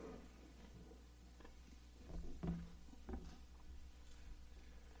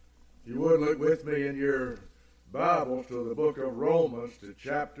would look with me in your Bibles to the book of Romans, to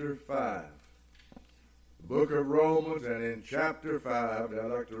chapter 5. The book of Romans, and in chapter 5,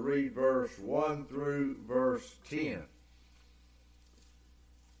 I'd like to read verse 1 through verse 10.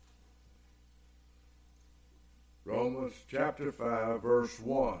 Romans chapter 5, verse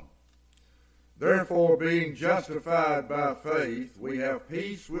 1. Therefore, being justified by faith, we have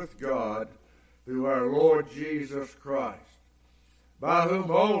peace with God through our Lord Jesus Christ, by whom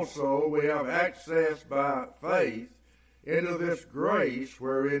also we have access by faith into this grace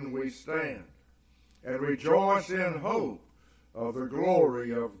wherein we stand, and rejoice in hope of the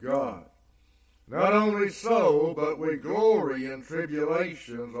glory of God. Not only so, but we glory in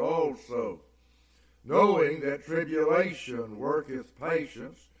tribulations also, knowing that tribulation worketh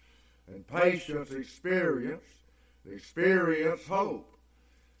patience, and patience experience, and experience hope.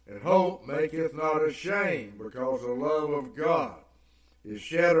 And hope maketh not ashamed, because the love of God is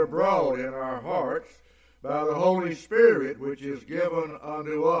shed abroad in our hearts by the Holy Spirit, which is given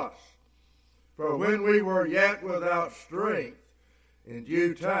unto us. For when we were yet without strength, in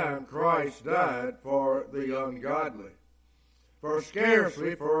due time Christ died for the ungodly. For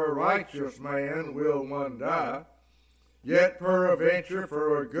scarcely for a righteous man will one die, yet peradventure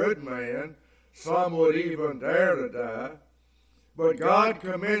for a good man some would even dare to die. But God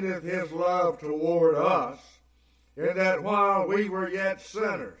commendeth his love toward us, in that while we were yet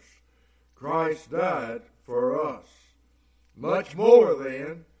sinners, Christ died for us. Much more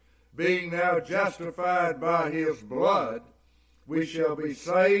then, being now justified by his blood, we shall be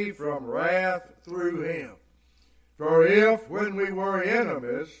saved from wrath through him. For if, when we were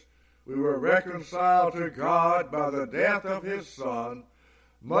enemies, we were reconciled to God by the death of his Son,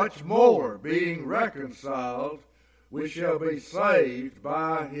 much more, being reconciled, we shall be saved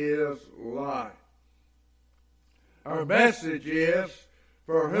by his life. Our message is,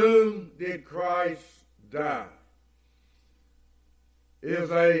 for whom did Christ die? Is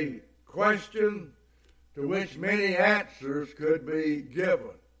a question to which many answers could be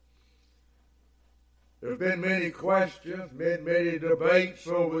given. There's been many questions, been many debates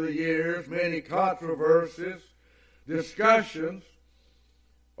over the years, many controversies, discussions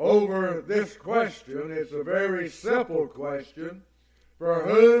over this question. It's a very simple question. For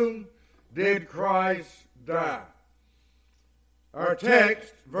whom did Christ die? Our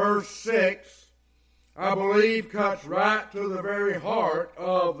text, verse 6, I believe cuts right to the very heart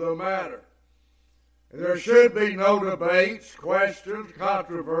of the matter. And there should be no debates, questions,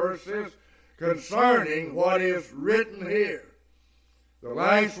 controversies concerning what is written here. The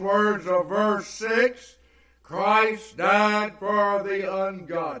last words of verse 6, Christ died for the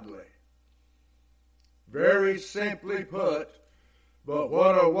ungodly. Very simply put, but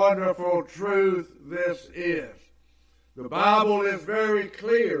what a wonderful truth this is. The Bible is very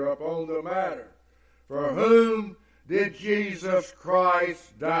clear upon the matter. For whom did Jesus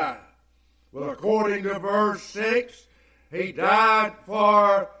Christ die? Well, according to verse 6, he died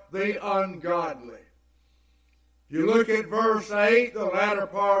for the ungodly. If you look at verse 8, the latter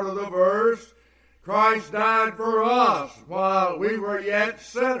part of the verse, Christ died for us while we were yet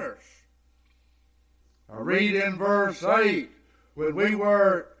sinners. I read in verse 8, when we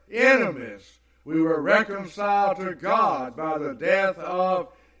were enemies, we were reconciled to God by the death of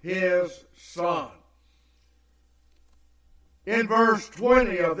his Son. In verse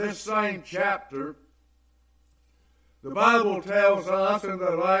 20 of this same chapter, the Bible tells us in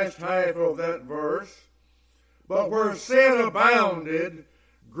the last half of that verse, but where sin abounded,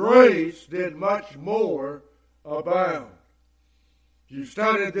 grace did much more abound. If you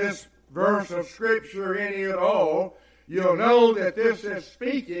studied this verse of Scripture any at all, you'll know that this is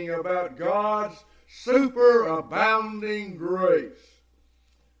speaking about God's superabounding grace.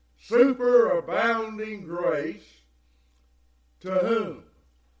 Superabounding grace to whom?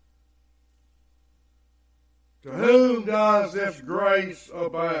 To whom does this grace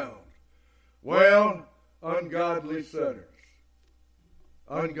abound? Well, ungodly sinners.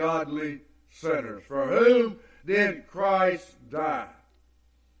 Ungodly sinners. For whom did Christ die?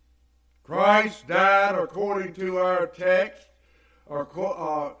 Christ died, according to our text,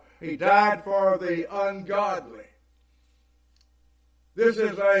 he died for the ungodly. This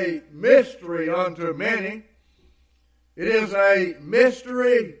is a mystery unto many. It is a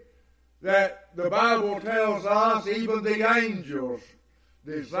mystery that the Bible tells us even the angels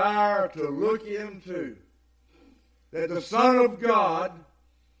desire to look into. That the Son of God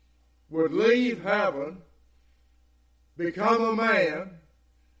would leave heaven, become a man,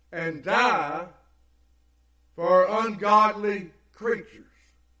 and die for ungodly creatures.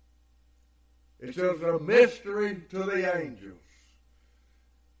 It's just a mystery to the angels.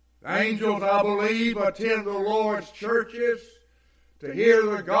 The angels, I believe, attend the Lord's churches to hear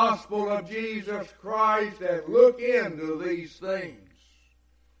the gospel of Jesus Christ and look into these things.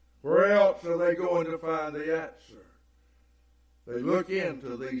 Where else are they going to find the answer? They look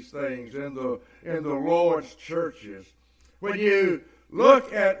into these things in the Lord's churches. When you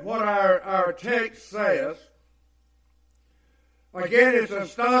look at what our text says, again, it's an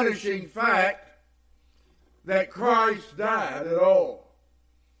astonishing fact that Christ died at all.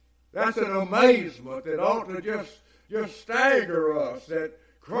 That's an amazement that ought to just stagger us, that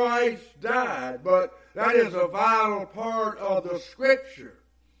Christ died. But that is a vital part of the Scripture.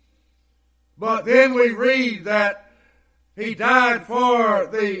 But then we read that He died for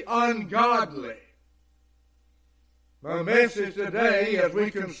the ungodly. My message today, as we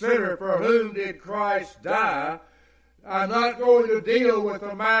consider for whom did Christ die, I'm not going to deal with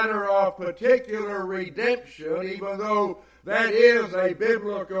the matter of particular redemption, even though that is a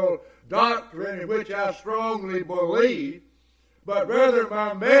biblical doctrine in which I strongly believe. But rather,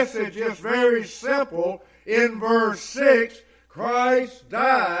 my message is very simple. In verse 6, Christ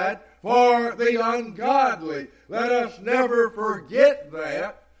died for the ungodly. Let us never forget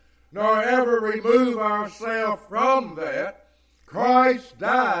that, nor ever remove ourselves from that. Christ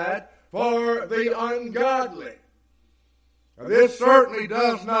died for the ungodly. Now, this certainly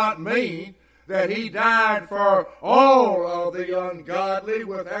does not mean that He died for all of the ungodly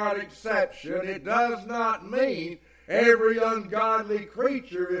without exception. It does not mean every ungodly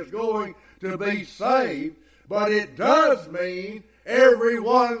creature is going to be saved, but it does mean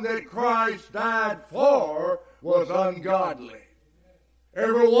everyone that Christ died for was ungodly.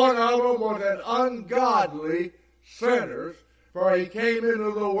 Every one of them was an ungodly sinners, for He came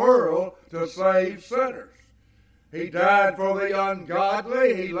into the world to save sinners. He died for the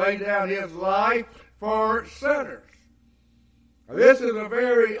ungodly. He laid down His life for sinners. Now, this is a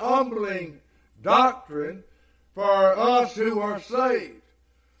very humbling doctrine for us who are saved.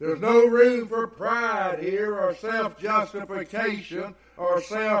 There's no room for pride here or self-justification or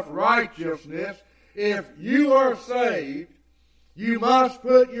self-righteousness. If you are saved, you must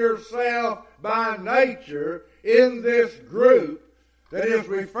put yourself by nature in this group that is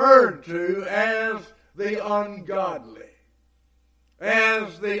referred to as the ungodly.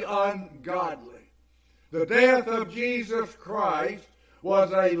 As the ungodly. The death of Jesus Christ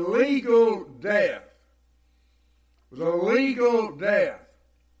was a legal death. It was a legal death.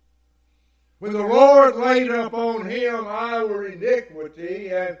 When the Lord laid upon Him our iniquity,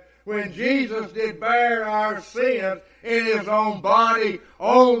 and when Jesus did bear our sins in His own body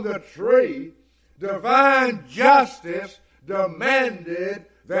on the tree, divine justice demanded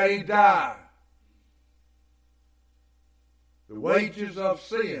that He die. The wages of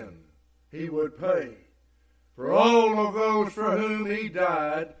sin He would pay. For all of those for whom He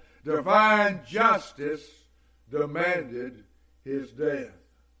died, divine justice demanded His death.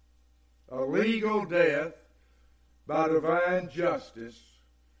 A legal death by divine justice.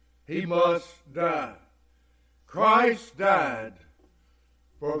 He must die. Christ died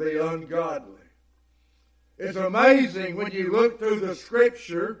for the ungodly. It's amazing when you look through the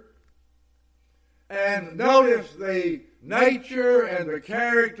Scripture and notice the nature and the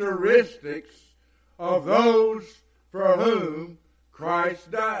characteristics of those for whom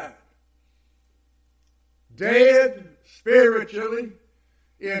Christ died. Dead spiritually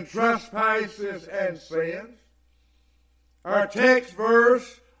in trespasses and sins. Our text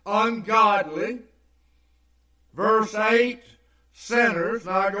verse, ungodly. Verse 8, sinners.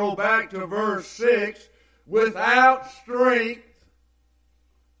 Now I go back to verse 6, without strength.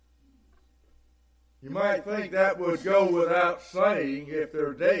 You might think that would go without saying. If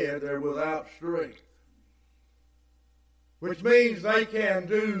they're dead, they're without strength. Which means they can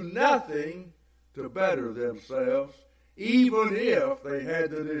do nothing to better themselves, even if they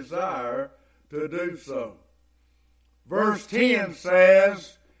had the desire to do so. Verse 10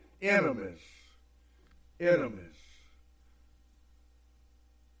 says, enemies. Enemies.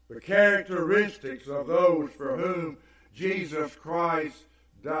 The characteristics of those for whom Jesus Christ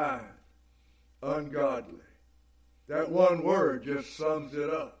died. Ungodly. That one word just sums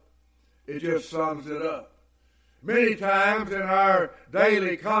it up. It just sums it up. Many times in our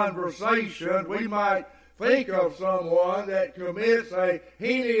daily conversation, we might think of someone that commits a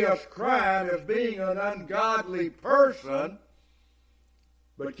heinous crime as being an ungodly person,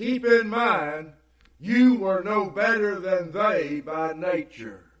 but keep in mind, you were no better than they by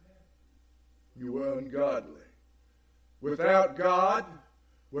nature. You were ungodly. Without God,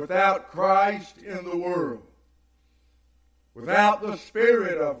 without Christ in the world, without the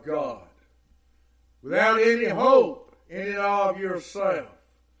Spirit of God, without any hope in and of yourself,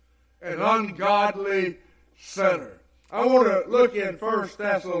 an ungodly sinner. I want to look in 1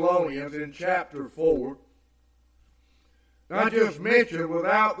 Thessalonians in chapter 4. I just mentioned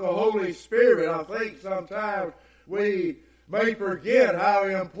without the Holy Spirit, I think sometimes we may forget how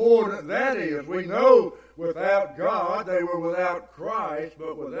important that is. We know without God they were without Christ,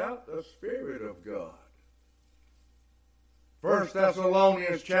 but without the Spirit of God. 1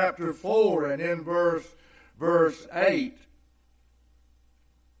 Thessalonians chapter 4 and in verse 8.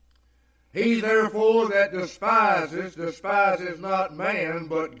 He therefore that despises not man,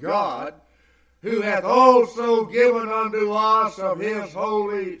 but God, who hath also given unto us of his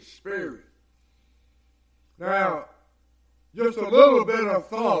Holy Spirit. Now, just a little bit of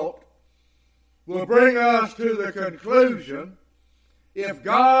thought will bring us to the conclusion, if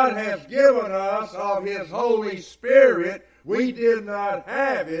God has given us of his Holy Spirit, we did not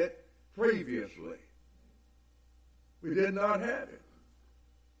have it previously. We did not have it.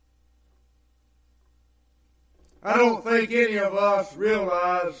 I don't think any of us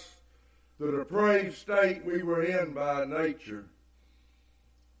realize the depraved state we were in by nature.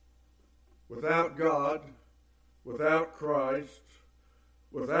 Without God, without Christ,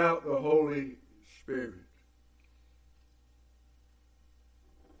 without the Holy Spirit.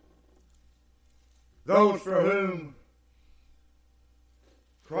 Those for whom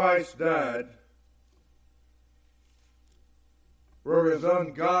Christ died were as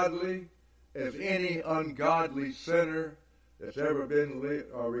ungodly as any ungodly sinner that's ever been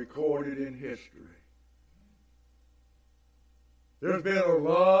recorded in history. There's been a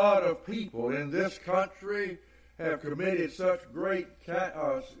lot of people in this country have committed such great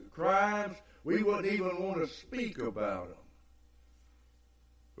crimes, we wouldn't even want to speak about them.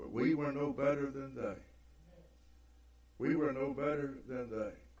 But we were no better than they. We were no better than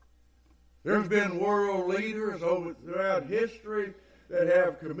they. There's been world leaders throughout history that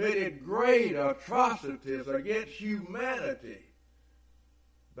have committed great atrocities against humanity.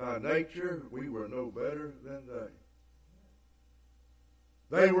 By nature, we were no better than they.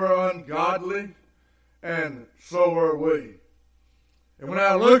 They were ungodly, and so are we. And when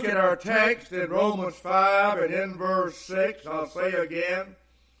I look at our text in Romans 5 and in verse 6, I'll say again,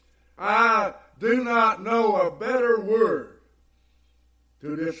 I do not know a better word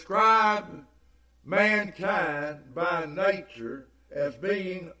to describe mankind by nature as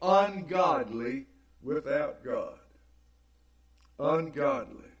being ungodly without God.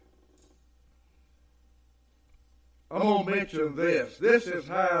 Ungodly. I'm going to mention this. This is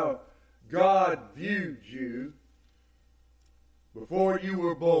how God viewed you before you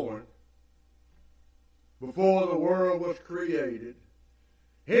were born, before the world was created.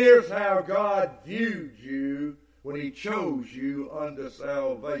 Here's how God viewed you when he chose you unto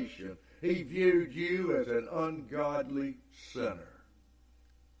salvation. He viewed you as an ungodly sinner.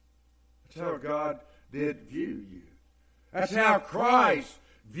 That's how God did view you. That's how Christ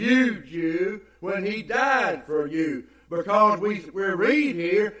viewed you when he died for you. Because we read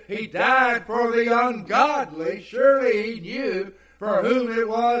here, he died for the ungodly. Surely he knew for whom it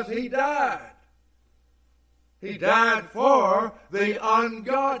was he died. He died for the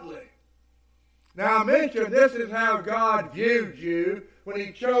ungodly. Now I mentioned this is how God viewed you when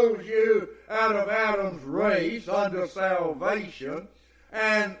he chose you out of Adam's race unto salvation.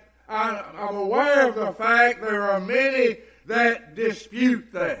 And I'm aware of the fact there are many that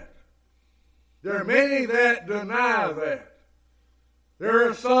dispute that. There are many that deny that. There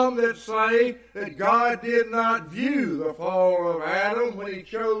are some that say that God did not view the fall of Adam when he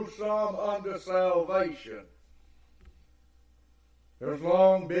chose some unto salvation. There's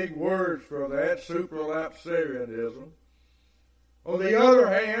long, big words for that, supralapsarianism. On the other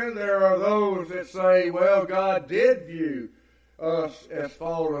hand, there are those that say, well, God did view us as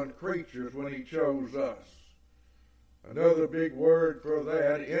fallen creatures when he chose us. Another big word for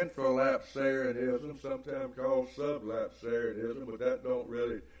that, infralapsarianism, sometimes called sublapsarianism, but that don't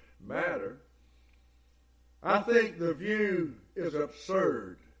really matter. I think the view is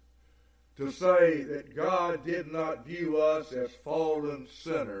absurd to say that God did not view us as fallen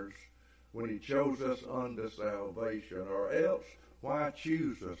sinners when he chose us unto salvation, or else why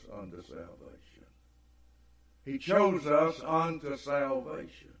choose us unto salvation? He chose us unto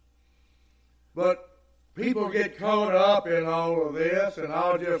salvation. But people get caught up in all of this, and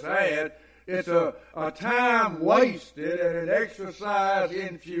I'll just add, it's a time wasted and an exercise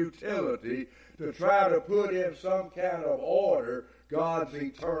in futility to try to put in some kind of order God's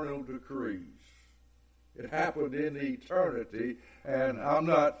eternal decrees. It happened in eternity, and I'm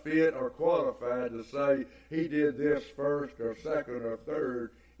not fit or qualified to say he did this first or second or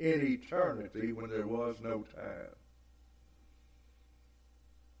third in eternity when there was no time.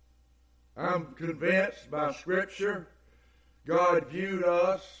 I'm convinced by Scripture God viewed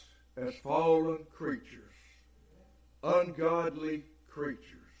us as fallen creatures, ungodly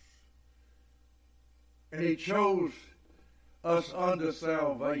creatures. And He chose us unto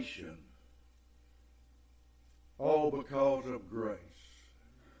salvation, all because of grace.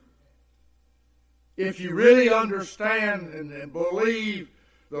 If you really understand and believe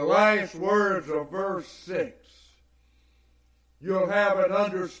the last words of verse 6, you'll have an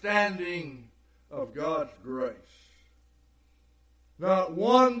understanding of God's grace. Not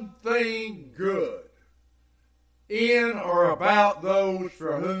one thing good in or about those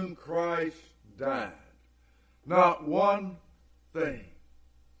for whom Christ died. Not one thing.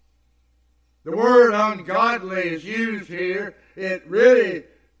 The word ungodly is used here. It really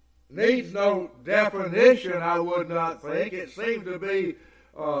needs no definition, I would not think. It seems to be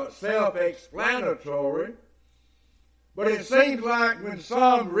self-explanatory. But it seems like when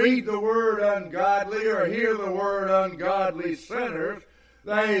some read the word ungodly or hear the word ungodly sinners,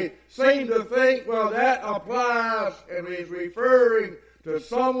 they seem to think, well, that applies and is referring to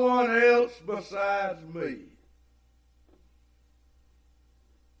someone else besides me.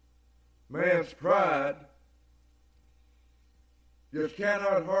 Man's pride just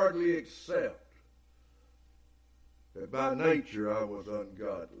cannot hardly accept that by nature I was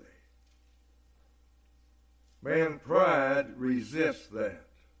ungodly. Man's pride resists that.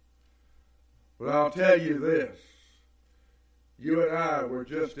 But I'll tell you this, you and I were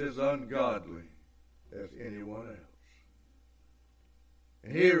just as ungodly as anyone else.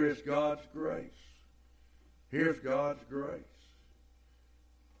 And here is God's grace. Here's God's grace.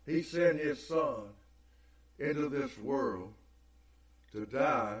 He sent His Son into this world to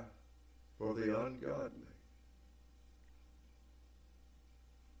die for the ungodly.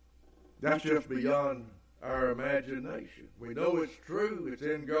 That's just beyond our imagination. We know it's true. It's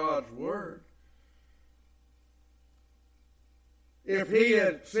in God's Word. If He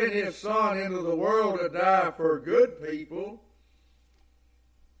had sent His Son into the world to die for good people,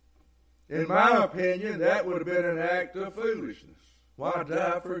 in my opinion, that would have been an act of foolishness. Why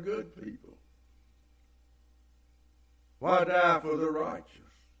die for good people? Why die for the righteous?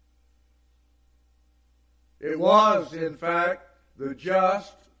 It was, in fact, the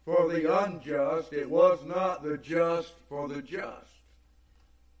just for the unjust. It was not the just for the just.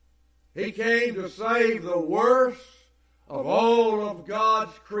 He came to save the worst of all of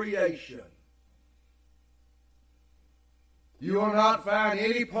God's creation. You will not find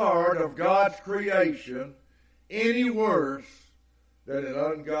any part of God's creation any worse than an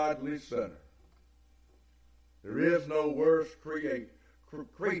ungodly sinner. There is no worse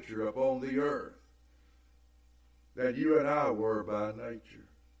creature upon the earth than you and I were by nature.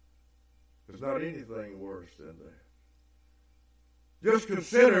 There's not anything worse than that. Just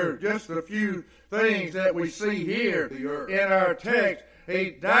consider just a few things that we see here in our text. He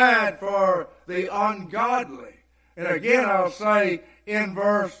died for the ungodly. And again, I'll say in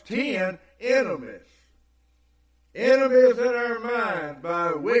verse 10, enemies. Enemies in our mind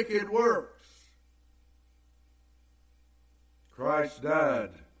by wicked works. Christ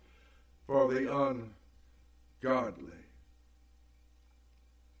died for the ungodly.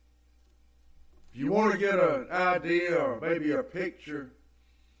 If you want to get an idea or maybe a picture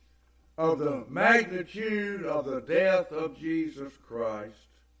of the magnitude of the death of Jesus Christ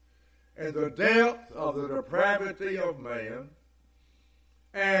and the depth of the depravity of man,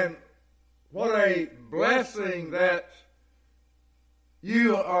 and what a blessing that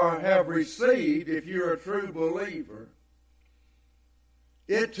you have received if you're a true believer.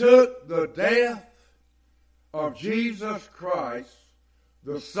 It took the death of Jesus Christ,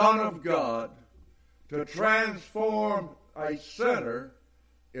 the Son of God, to transform a sinner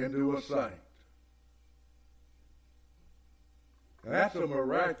into a saint. And that's a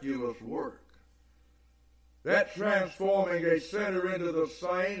miraculous work. That transforming a sinner into the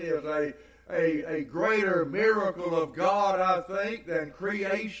saint is a greater miracle of God, I think, than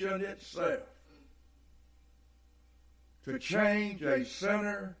creation itself. To change a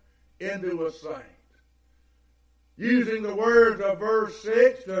sinner into a saint. Using the words of verse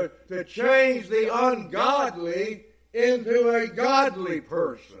 6, to change the ungodly into a godly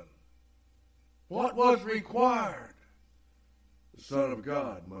person. What was required? The Son of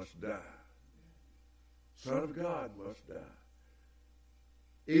God must die. Son of God must die.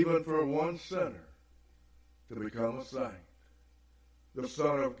 Even for one sinner to become a saint, the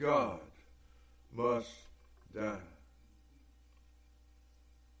Son of God must die.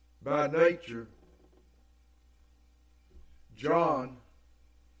 By nature, John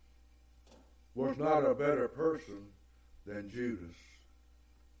was not a better person than Judas.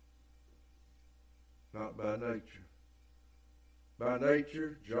 not by nature. By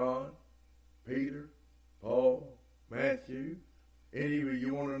nature, John, Peter, Paul, Matthew, any of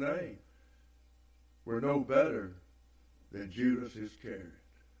you want to name, were no better than Judas Iscariot.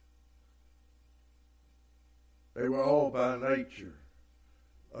 They were all by nature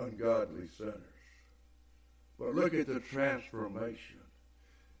ungodly sinners. But look at the transformation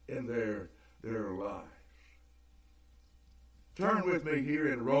in their lives. Turn with me here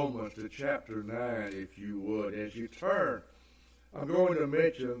in Romans to chapter 9, if you would. As you turn, I'm going to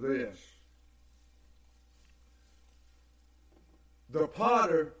mention this. The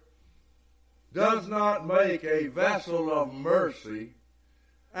potter does not make a vessel of mercy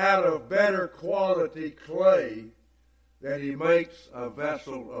out of better quality clay than he makes a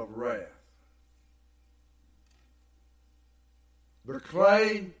vessel of wrath. The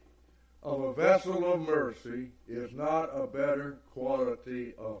clay of a vessel of mercy is not a better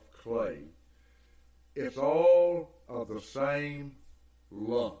quality of clay. It's all of the same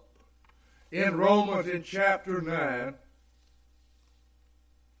lump. In Romans in chapter 9,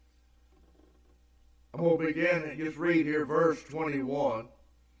 I'm going to begin and just read here verse 21.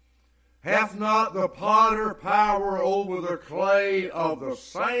 Hath not the potter power over the clay of the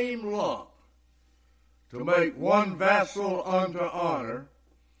same lump to make one vessel unto honor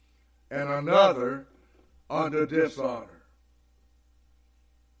and another unto dishonor?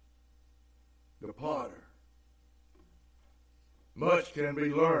 The potter. Much can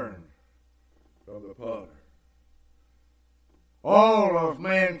be learned from the potter. All of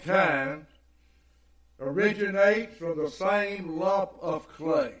mankind originates from the same lump of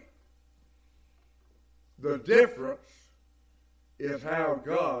clay. The difference is how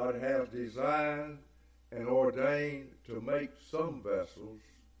God has designed and ordained to make some vessels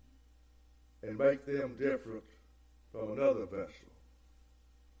and make them different from another vessel.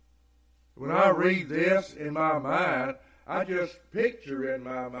 When I read this in my mind, I just picture in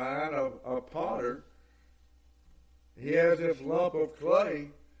my mind a potter. He has this lump of clay,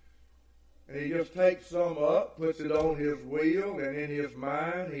 and he just takes some up, puts it on his wheel, and in his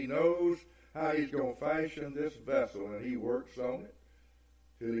mind he knows how he's going to fashion this vessel, and he works on it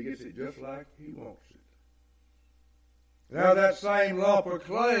till he gets it just like he wants it. Now that same lump of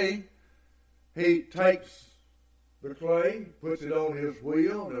clay, he takes the clay, puts it on his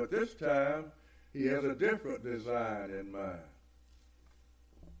wheel, and at this time he has a different design in mind.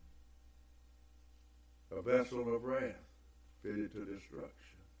 A vessel of wrath fitted to destruction.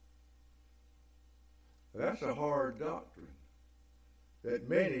 That's a hard doctrine that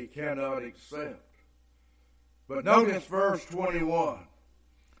many cannot accept. But notice verse 21.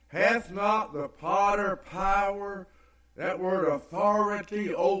 Hath not the potter power, that word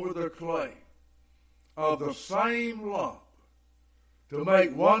authority, over the clay of the same lump to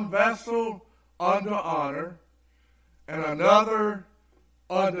make one vessel unto honor and another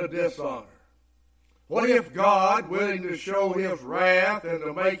unto dishonor? What if God, willing to show his wrath and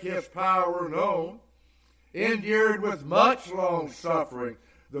to make his power known, endured with much long suffering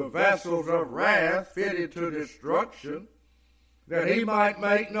the vessels of wrath fitted to destruction, that he might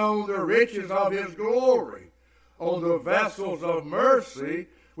make known the riches of his glory on the vessels of mercy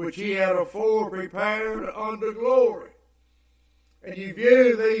which he had afore prepared unto glory? And you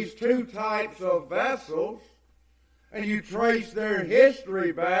view these two types of vessels, and you trace their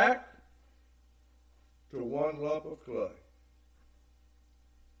history back to one lump of clay.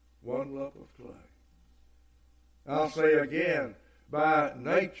 One lump of clay. I'll say again, by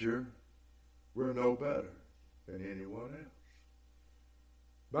nature, we're no better than anyone else.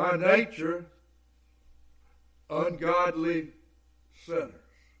 By nature, ungodly sinners.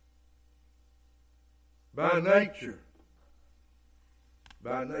 By nature.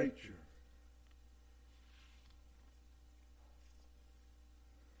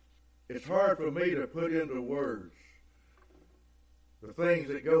 It's hard for me to put into words the things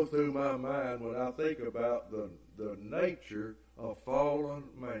that go through my mind when I think about the nature of fallen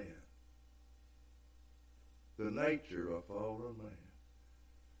man. The nature of fallen man.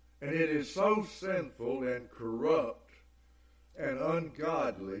 And it is so sinful and corrupt and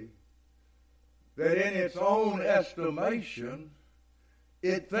ungodly that in its own estimation,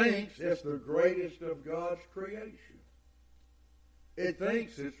 it thinks it's the greatest of God's creation. It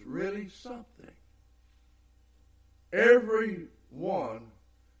thinks it's really something. Every one,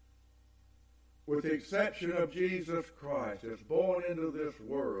 with the exception of Jesus Christ, that's born into this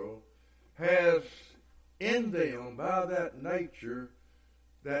world, has in them, by that nature,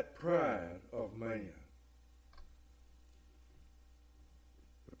 that pride of man.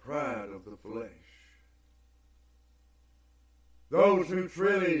 The pride of the flesh. Those who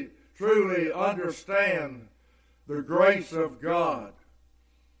truly truly understand the grace of God.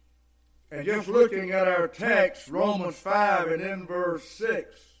 And just looking at our text, Romans 5 and in verse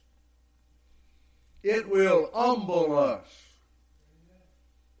 6, it will humble us.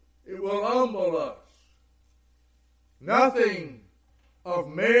 It will humble us. Nothing of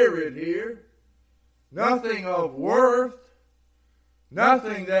merit here, nothing of worth,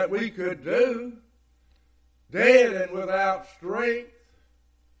 nothing that we could do, dead and without strength,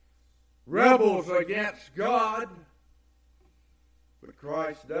 rebels against God. But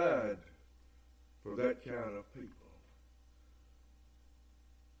Christ died for that kind of people.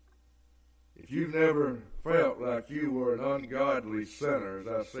 If you've never felt like you were an ungodly sinner, as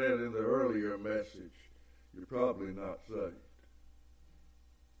I said in the earlier message, you're probably not saved.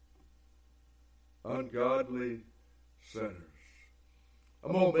 Ungodly sinners.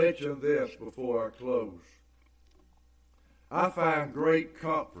 I'm going to mention this before I close. I find great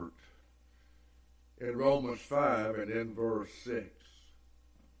comfort in Romans 5 and in verse 6.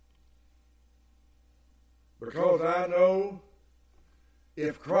 Because I know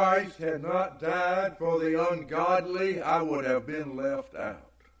if Christ had not died for the ungodly, I would have been left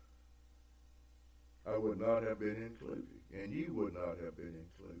out. I would not have been included, and you would not have been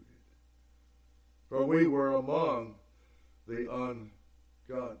included. For we were among the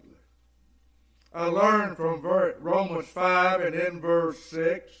ungodly. I learned from Romans 5 and in verse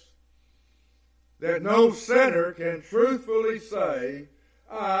 6 that no sinner can truthfully say,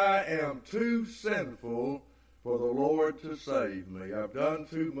 I am too sinful for the Lord to save me. I've done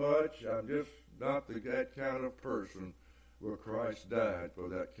too much. I'm just not that kind of person. Well, Christ died for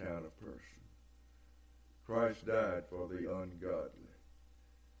that kind of person. Christ died for the ungodly.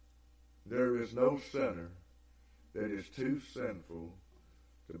 There is no sinner that is too sinful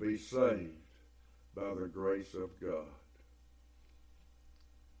to be saved by the grace of God.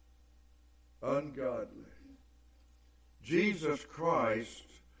 Ungodly. Jesus Christ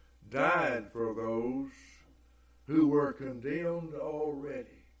died for those who were condemned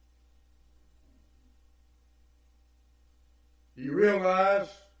already. You realize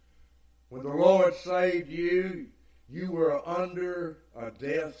when the Lord saved you, you were under a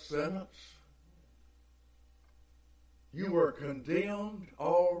death sentence. You were condemned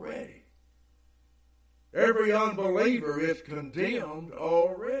already. Every unbeliever is condemned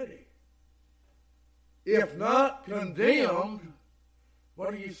already. If not condemned,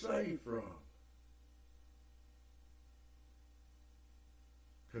 what are you saved from?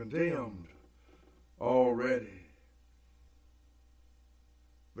 Condemned already.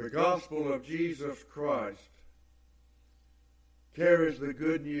 The gospel of Jesus Christ carries the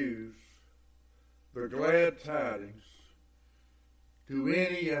good news, the glad tidings, to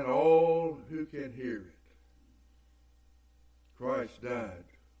any and all who can hear it. Christ died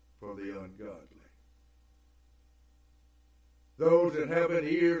for the ungodly. Those that have an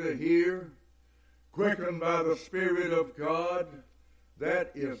ear to hear, quickened by the Spirit of God,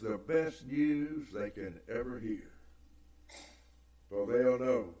 that is the best news they can ever hear. For they'll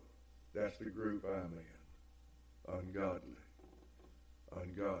know that's the group I'm in. Ungodly.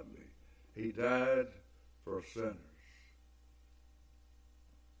 Ungodly. He died for sinners.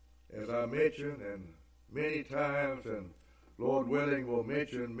 As I mentioned, and many times, and Lord willing will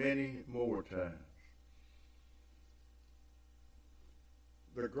mention many more times,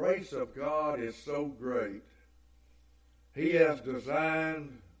 the grace of God is so great, He has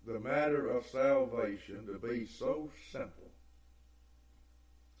designed the matter of salvation to be so simple.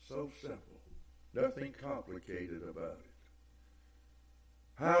 So simple. Nothing complicated about it.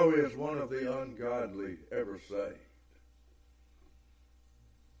 How is one of the ungodly ever saved?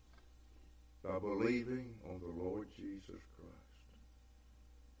 By believing on the Lord Jesus Christ.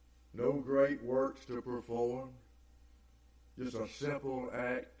 No great works to perform, just a simple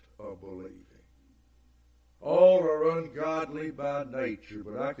act of believing. All are ungodly by nature,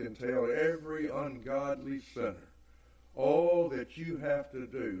 but I can tell every ungodly sinner, all that you have to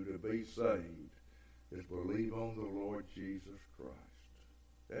do to be saved is believe on the Lord Jesus Christ.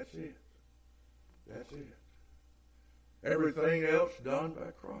 That's it. That's it. Everything else done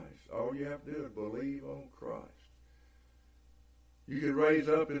by Christ. All you have to do is believe on Christ. You could raise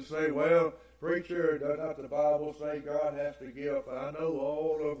up and say, well, preacher, does not the Bible say God has to give? I know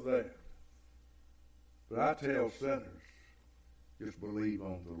all of that. But I tell sinners, just believe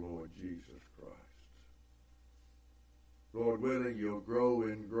on the Lord Jesus Christ. Lord willing, you'll grow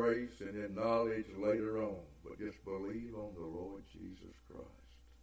in grace and in knowledge later on, but just believe on the Lord Jesus Christ.